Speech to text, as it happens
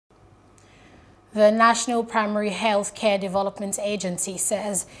The National Primary Health Care Development Agency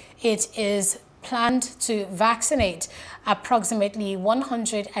says it is planned to vaccinate approximately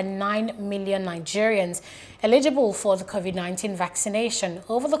 109 million Nigerians eligible for the COVID-19 vaccination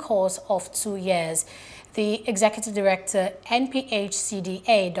over the course of 2 years. The Executive Director,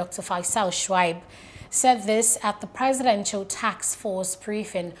 NPHCDA, Dr. Faisal Shuaib, said this at the Presidential Task Force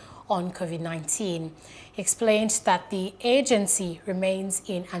briefing on COVID-19. He explained that the agency remains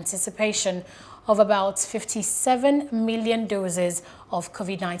in anticipation of about 57 million doses of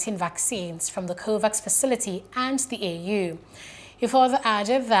COVID-19 vaccines from the COVAX facility and the AU. He further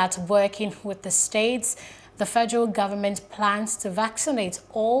added that working with the states, the federal government plans to vaccinate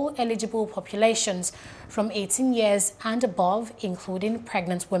all eligible populations from 18 years and above, including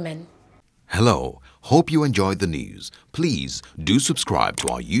pregnant women. Hello, hope you enjoyed the news. Please do subscribe to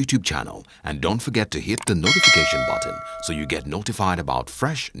our YouTube channel and don't forget to hit the notification button so you get notified about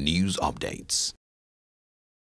fresh news updates.